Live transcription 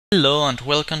Hello and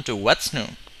welcome to What's New.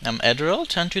 I'm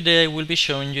Edoreld and today I will be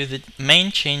showing you the main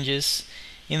changes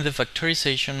in the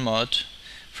factorization mod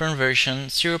from version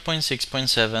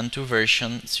 0.6.7 to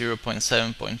version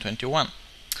 0.7.21.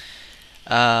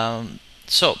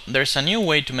 So there's a new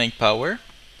way to make power.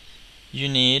 You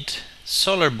need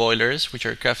solar boilers, which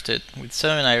are crafted with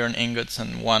 7 iron ingots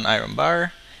and 1 iron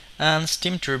bar, and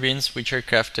steam turbines, which are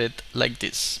crafted like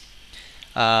this.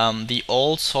 The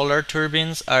old solar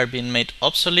turbines are being made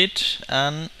obsolete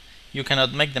and you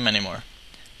cannot make them anymore.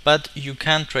 But you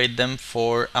can trade them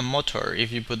for a motor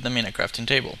if you put them in a crafting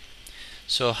table.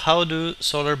 So how do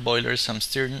solar boilers and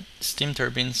steam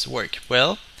turbines work?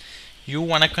 Well, you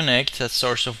want to connect a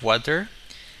source of water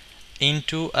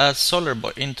into a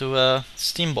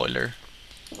steam boiler.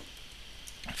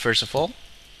 First of all,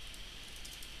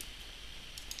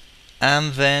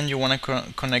 and then you want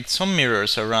to connect some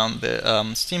mirrors around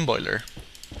the steam boiler.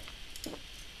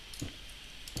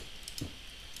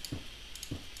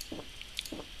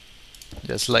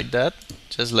 Just like that,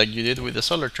 just like you did with the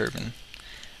solar turbine.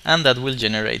 And that will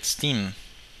generate steam.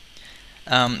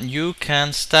 You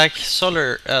can stack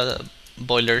solar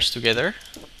boilers together,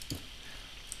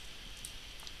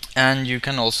 and you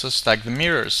can also stack the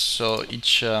mirrors, so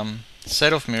each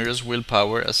set of mirrors will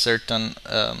power a certain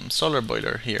solar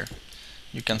boiler here.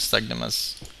 You can stack them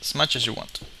as much as you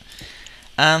want.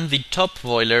 And the top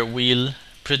boiler will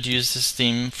produce the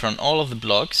steam from all of the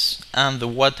blocks, and the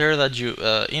water that you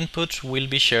input will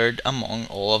be shared among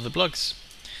all of the blocks.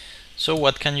 So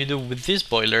what can you do with this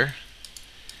boiler?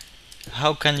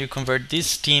 How can you convert this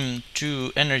steam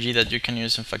to energy that you can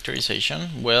use in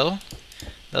factorization? Well,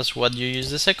 that's what you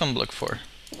use the second block for,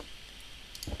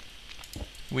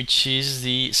 which is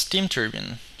the steam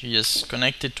turbine. You just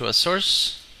connect it to a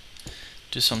source,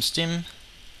 to some steam,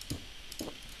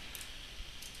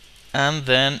 and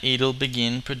then it'll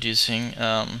begin producing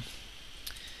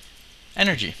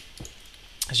energy.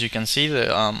 As you can see,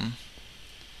 the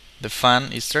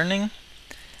fan is turning,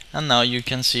 and now you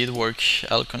can see it work.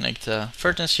 I'll connect a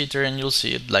furnace heater and you'll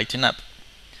see it lighting up.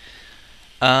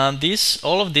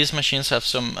 All of these machines have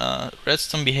some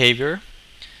redstone behavior.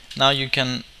 Now you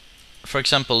can, for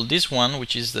example, this one,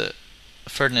 which is the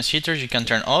furnace heater, you can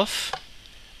turn off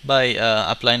by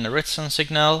applying a redstone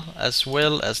signal, as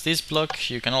well as this block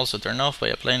you can also turn off by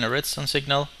applying a redstone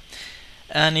signal.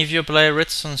 And if you apply a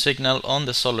redstone signal on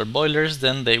the solar boilers,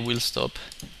 then they will stop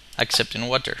accepting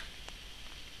water.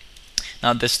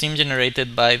 Now the steam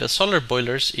generated by the solar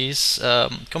boilers is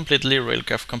completely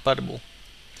Railcraft compatible.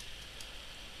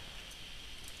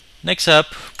 Next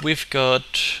up, we've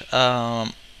got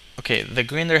the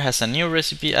grinder has a new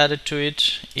recipe added to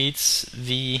it. It's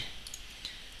the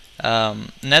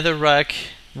netherrack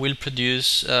will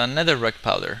produce netherrack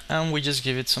powder, and we just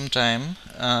give it some time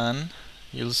and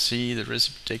you'll see the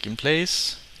recipe taking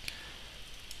place,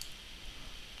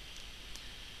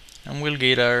 and we'll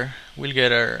get our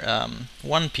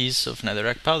one piece of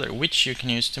netherrack powder, which you can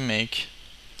use to make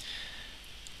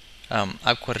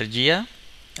aqua regia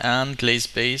and glaze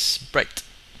base bright.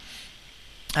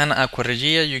 And aqua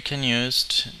regia you can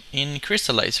use in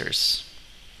crystallizers.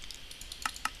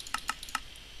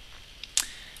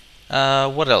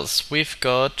 What else? We've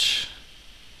got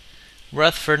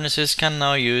wrath furnaces can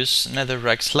now use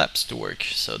netherrack slabs to work.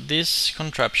 So this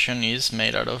contraption is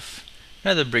made out of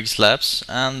nether brick slabs,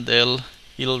 and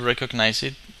it'll recognize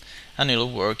it and it'll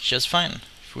work just fine.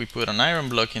 If we put an iron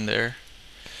block in there,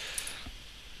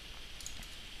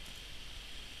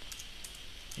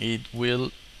 it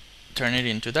will turn it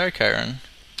into dark iron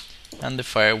and the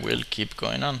fire will keep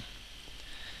going on.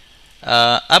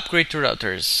 Upgrade to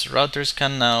routers. Routers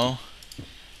can now,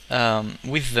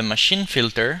 with the machine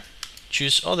filter,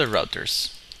 choose other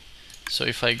routers. So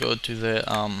if I go to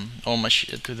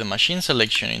the machine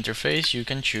selection interface, you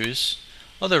can choose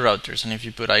other routers, and if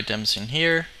you put items in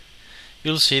here,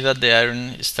 you'll see that the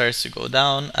iron starts to go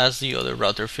down as the other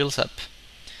router fills up.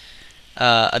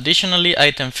 Additionally,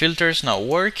 item filters now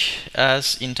work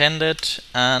as intended,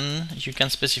 and you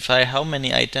can specify how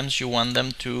many items you want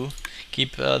them to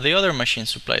keep the other machine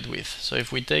supplied with. So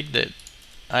if we take the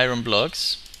iron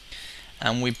blocks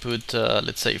and we put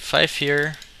let's say 5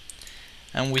 here,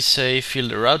 and we say fill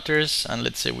the routers, and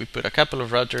let's say we put a couple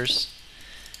of routers,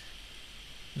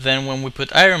 then when we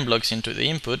put iron blocks into the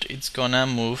input, it's gonna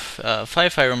move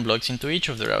 5 iron blocks into each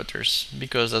of the routers,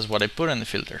 because that's what I put in the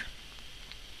filter.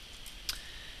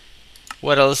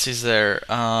 What else is there?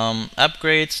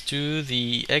 Upgrades to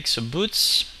the exo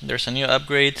boots. There's a new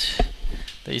upgrade.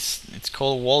 It's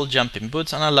called wall jumping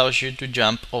boots and allows you to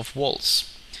jump off walls.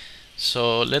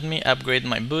 So let me upgrade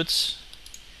my boots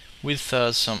with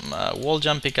some wall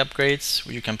jumping upgrades.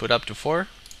 You can put up to 4.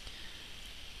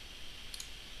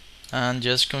 and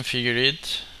just configure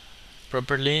it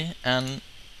properly, and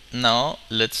now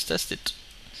let's test it.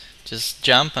 Just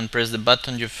jump and press the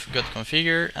button you've got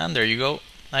configured, and there you go.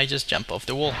 I just jump off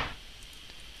the wall.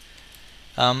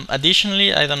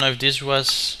 Additionally, I don't know if this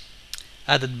was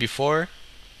added before,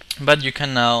 but you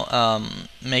can now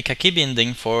make a key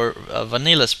binding for a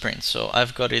vanilla sprint. So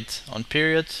I've got it on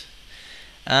period,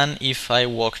 and if I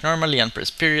walk normally and press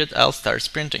period, I'll start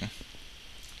sprinting.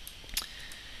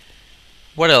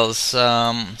 What else?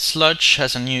 Sludge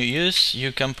has a new use.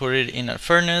 You can put it in a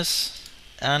furnace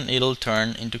and it'll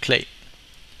turn into clay.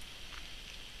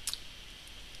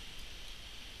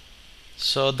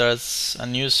 So that's a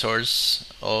new source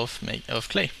of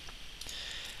clay.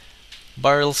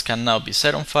 Barrels can now be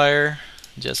set on fire,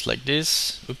 just like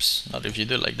this. Oops, not if you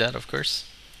do like that, of course.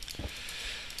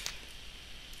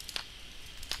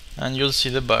 And you'll see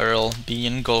the barrel be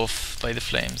engulfed by the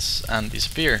flames and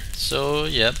disappear. So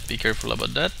yeah, be careful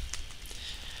about that.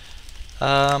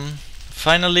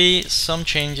 Finally, some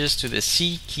changes to the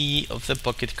C key of the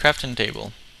Pocket crafting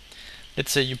table.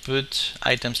 Let's say you put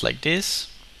items like this.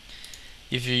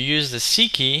 If you use the C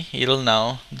key, it'll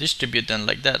now distribute them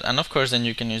like that, and of course then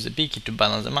you can use the B key to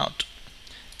balance them out.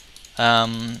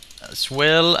 As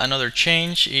well, another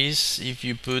change is if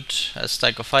you put a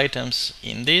stack of items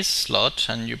in this slot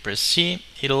and you press C,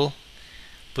 it'll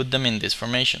put them in this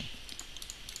formation.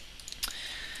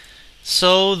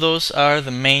 So those are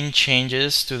the main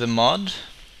changes to the mod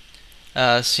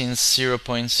since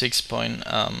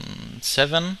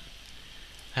 0.6.7.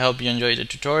 I hope you enjoyed the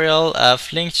tutorial.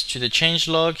 I've linked to the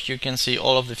changelog. You can see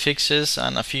all of the fixes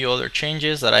and a few other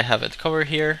changes that I haven't covered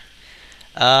here.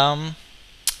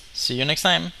 See you next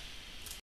time.